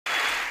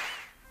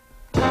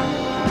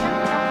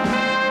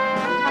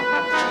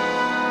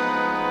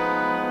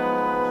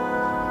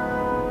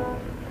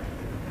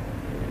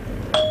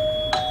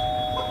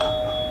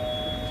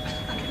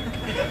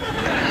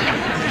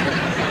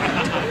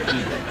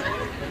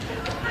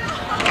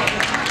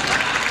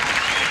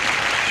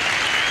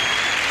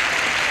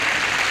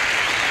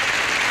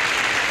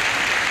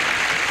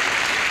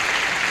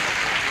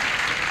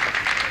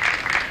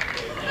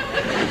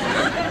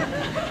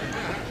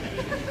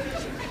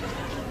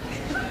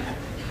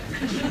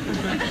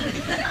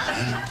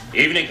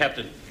Evening,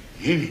 Captain.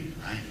 Evening,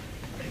 right?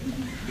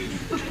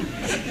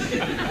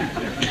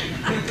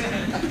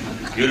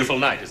 Beautiful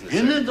night, isn't it?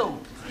 Isn't it, though?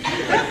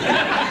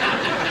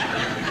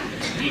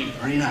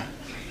 Very nice.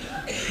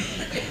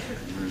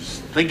 I was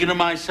thinking to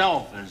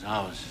myself as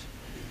I was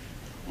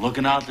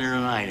looking out there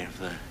tonight, if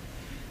the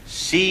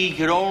sea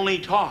could only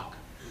talk.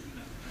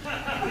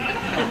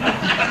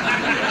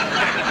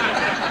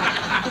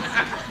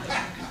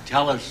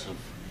 Tell us of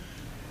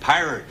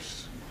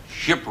pirates,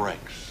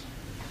 shipwrecks,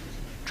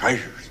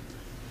 treasures.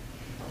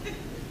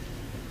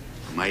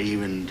 Might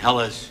even tell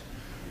us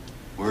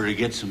where to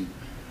get some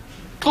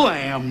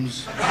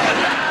clams.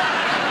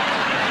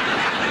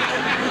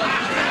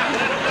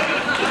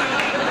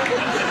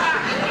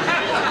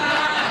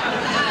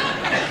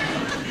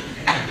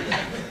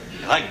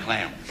 You like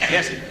clams?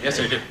 Yes, sir. Yes,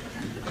 sir, I do.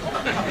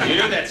 You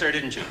knew that, sir,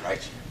 didn't you?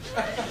 Right.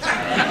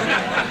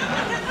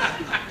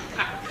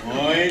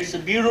 Boy, it's a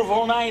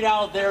beautiful night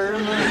out there,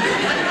 isn't it?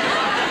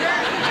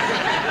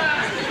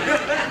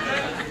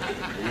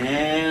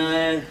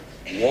 And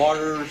that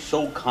water's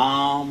so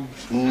calm,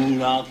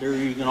 smooth out there,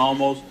 you can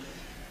almost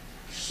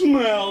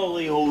smell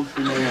the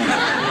ocean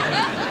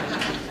air.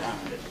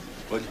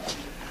 But,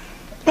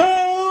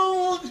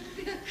 oh,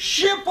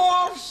 ship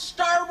off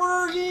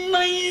starboard,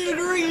 90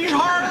 degrees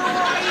hard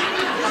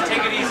right.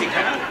 Take it easy,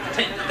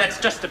 Captain. That's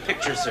just a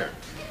picture, sir.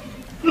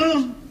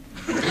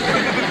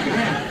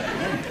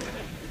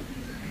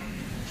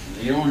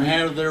 They don't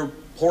have their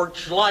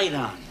porch light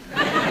on.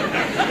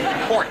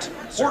 Port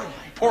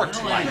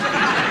light.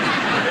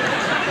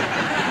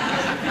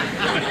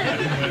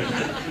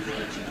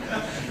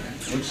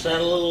 What's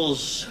that little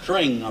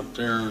string up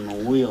there in the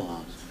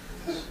wheelhouse?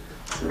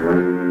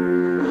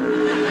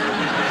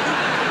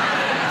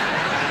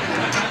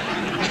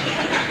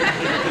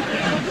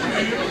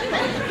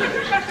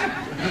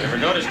 Never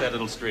noticed that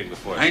little string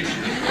before. Right?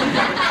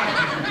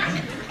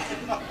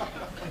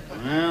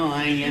 Well,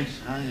 I guess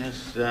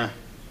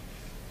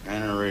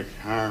kind of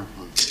retire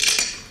from...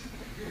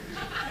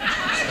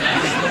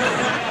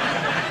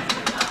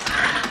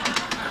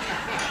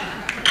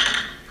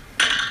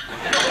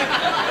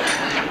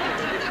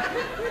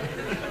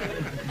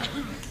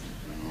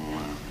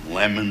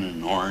 Lemon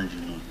and orange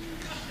and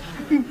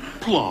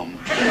plum.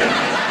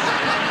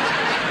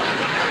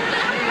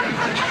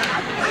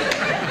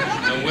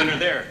 No winner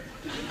there.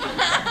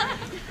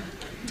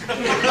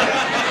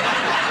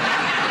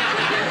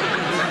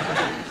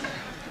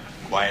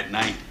 Quiet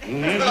night.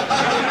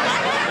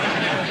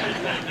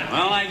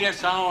 Well, I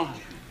guess I'll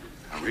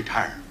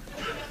retire.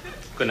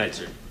 Good night,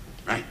 sir.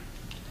 Right.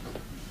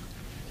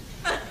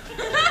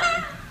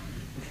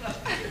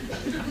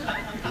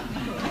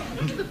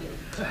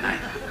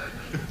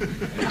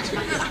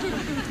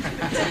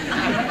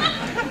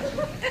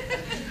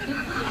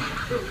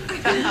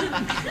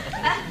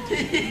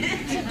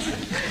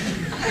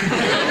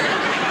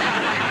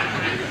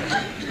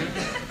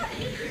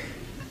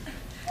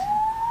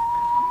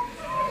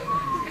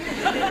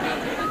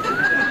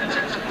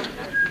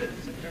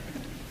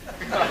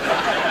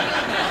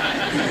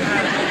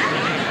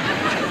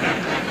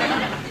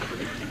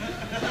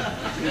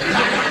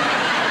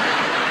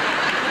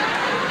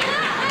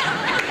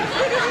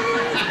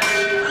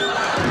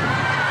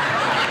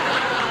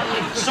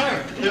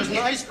 Sir, there's an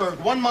iceberg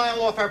 1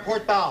 mile off our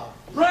port bow.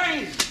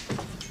 Right.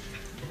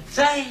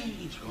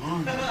 Sage.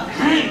 All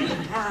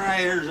right,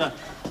 there's an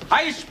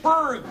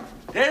iceberg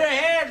dead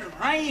ahead.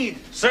 Right.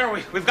 Sir,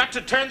 we've got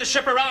to turn the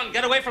ship around and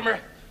get away from her.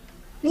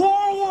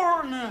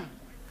 War now.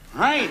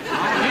 Right.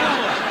 I'll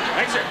handle it.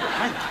 Right, sir.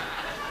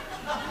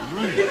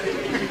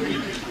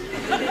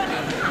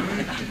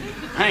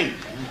 Hey.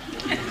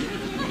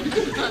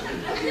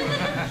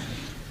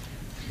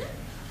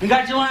 You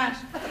got your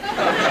last?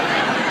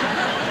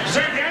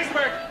 Sir, the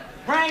iceberg.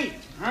 Right.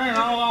 All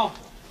right,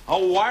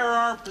 I'll wire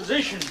our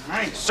position.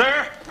 Right.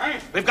 Sir,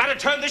 Right. we've got to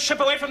turn this ship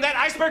away from that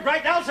iceberg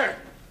right now, sir.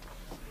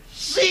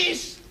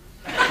 Cease.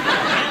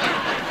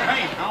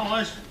 Hey, now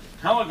let's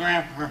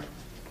telegraph her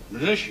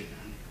position.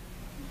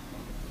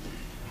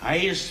 How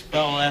you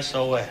spell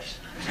SOS?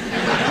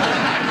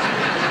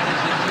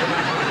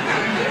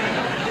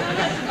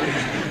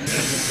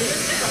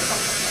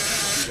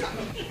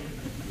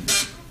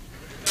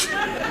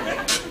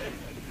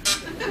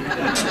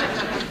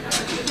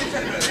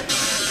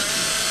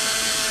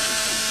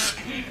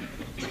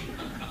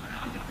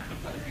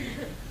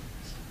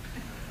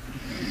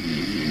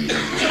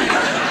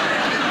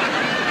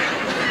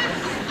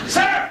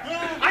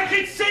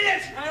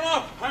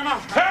 I'm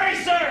up. Hurry,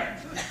 sir!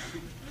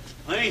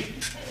 Let me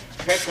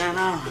check that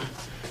out.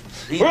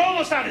 See? We're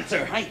almost on it,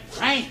 sir. Right.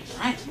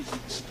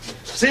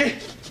 See?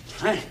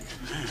 Right.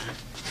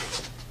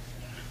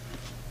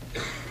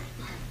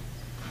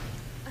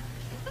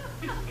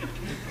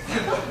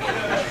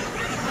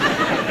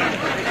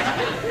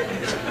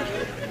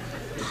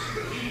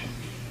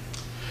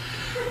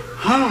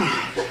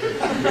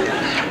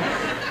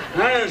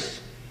 That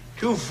is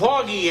too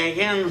foggy. I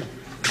can't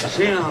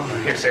see.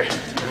 Here, sir.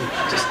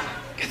 Just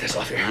get this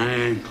off here.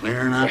 I'm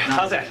clearing up.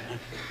 How's that?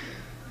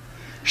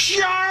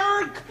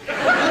 Shark!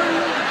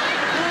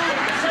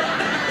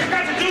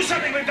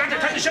 something. We've got to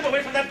turn the ship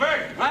away from that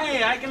bird.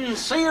 Hey, I can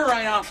see her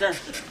right out there.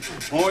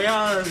 What we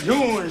ought to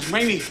do is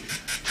maybe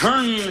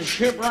turn the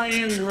ship right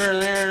into her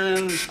there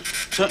and...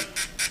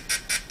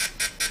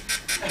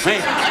 Hey,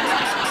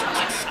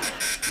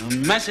 a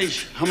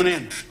message coming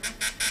in.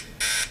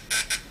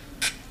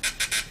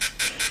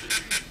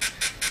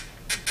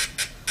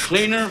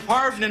 Cleaner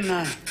part than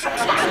that.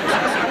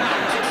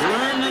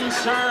 Learn and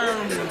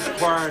serve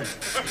part.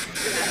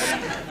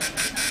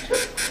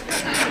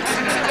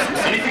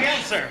 Anything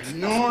else, sir?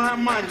 No, not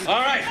much.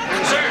 All right,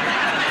 sir.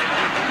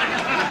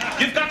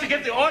 You've got to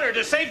give the order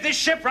to save this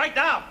ship right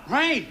now.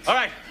 Right. All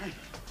right.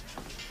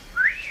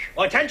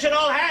 Attention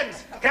all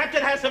hands.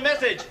 Captain has a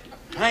message.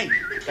 Hey.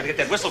 Gotta get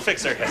that whistle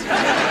fixed, sir.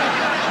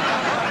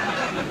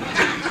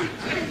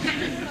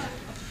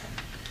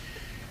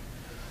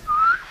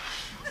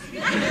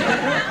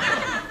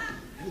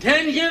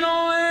 Attention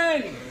all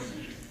hands.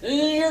 This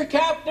is your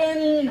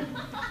captain.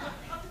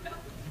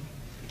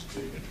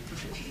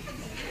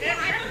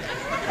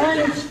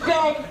 I'm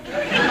stuck.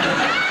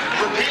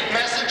 Repeat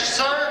message,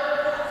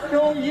 sir.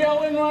 No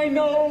yelling, I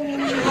know.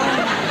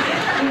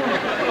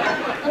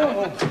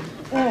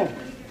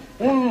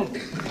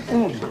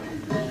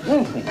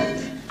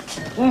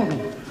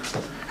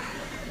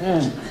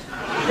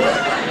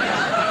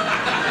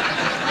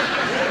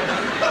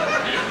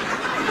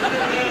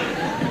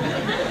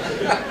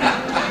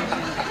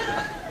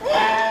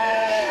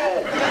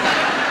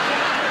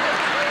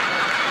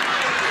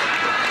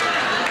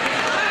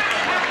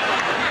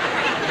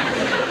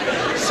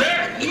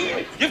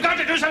 You've got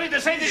to do something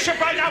to save this ship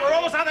right now. We're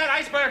almost on that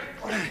iceberg.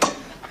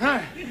 All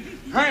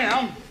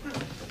right,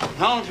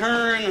 I'll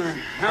turn.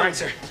 All right,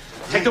 sir.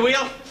 Take the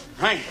wheel.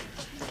 Right.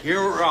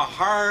 You're a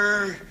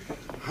hard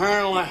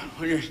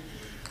left.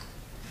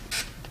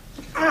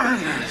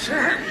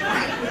 Sir.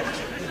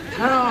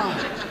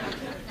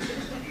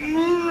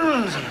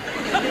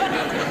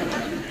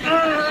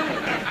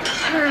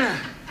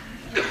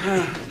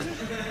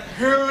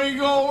 Here we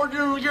go. We're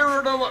going to get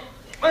rid of it.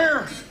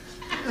 There.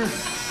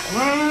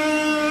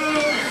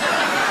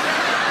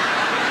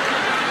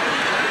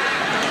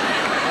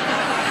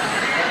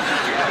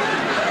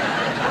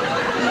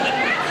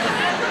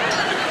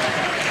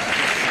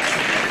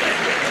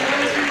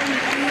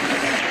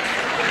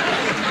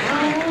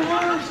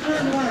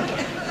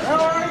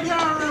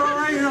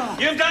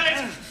 You've done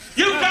it.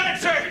 You've done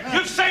it, sir.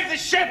 You've saved the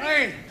ship.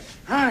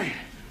 Right.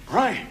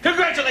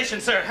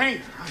 Congratulations, sir.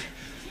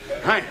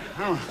 Right.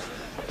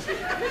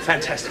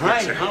 Fantastic,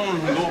 Right. sir. I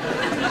want to go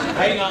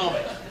hang out.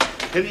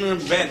 Get in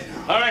the bed.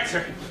 All right,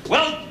 sir.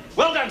 Well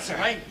done, sir.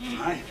 Right.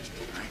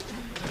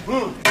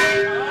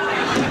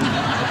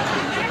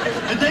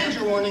 A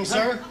danger warning,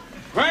 sir.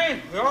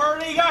 Right. We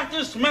already got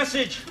this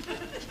message.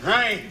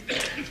 Right.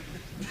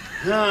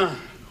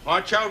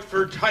 Watch out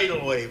for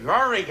tidal wave. We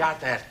already got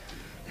that.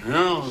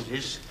 No,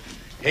 just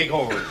take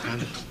over.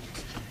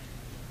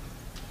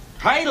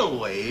 Tidal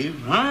wave?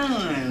 Huh?